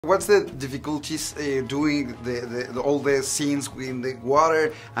What's the difficulties doing all the scenes in the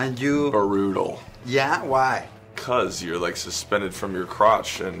water and you... Brutal. Yeah, why? Because you're like suspended from your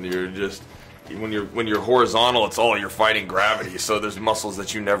crotch and you're just... When you're horizontal, it's all you're fighting gravity, so there's muscles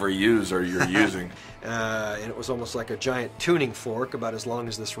that you never use or you're using. And it was almost like a giant tuning fork about as long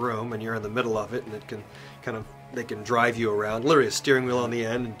as this room, and you're in the middle of it, and it can kind of, they can drive you around. Literally a steering wheel on the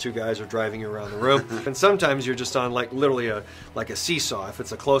end, and two guys are driving you around the room. And sometimes you're just on like literally like a seesaw. If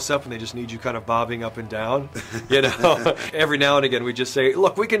it's a close-up and they just need you kind of bobbing up and down, you know. Every now and again we just say,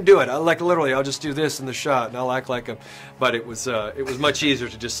 look, we can do it. Literally, I'll just do this in the shot, and I'll act like a... But it was much easier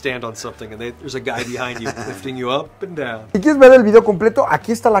to just stand on something, and there's a guy behind you lifting you up and down. Si quieres ver el video completo,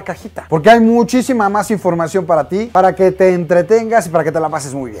 aquí está la cajita, porque hay muchísima más información para ti, para que te entretengas y para que te la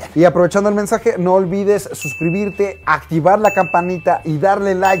pases muy bien. Y aprovechando el mensaje, no olvides suscribirte, activar la campanita y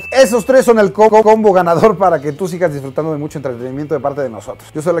darle like. Esos tres son el combo ganador para que tú sigas disfrutando de mucho entretenimiento de parte de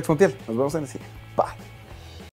nosotros. Yo soy Alex Montiel, nos vemos en el siguiente. Bye.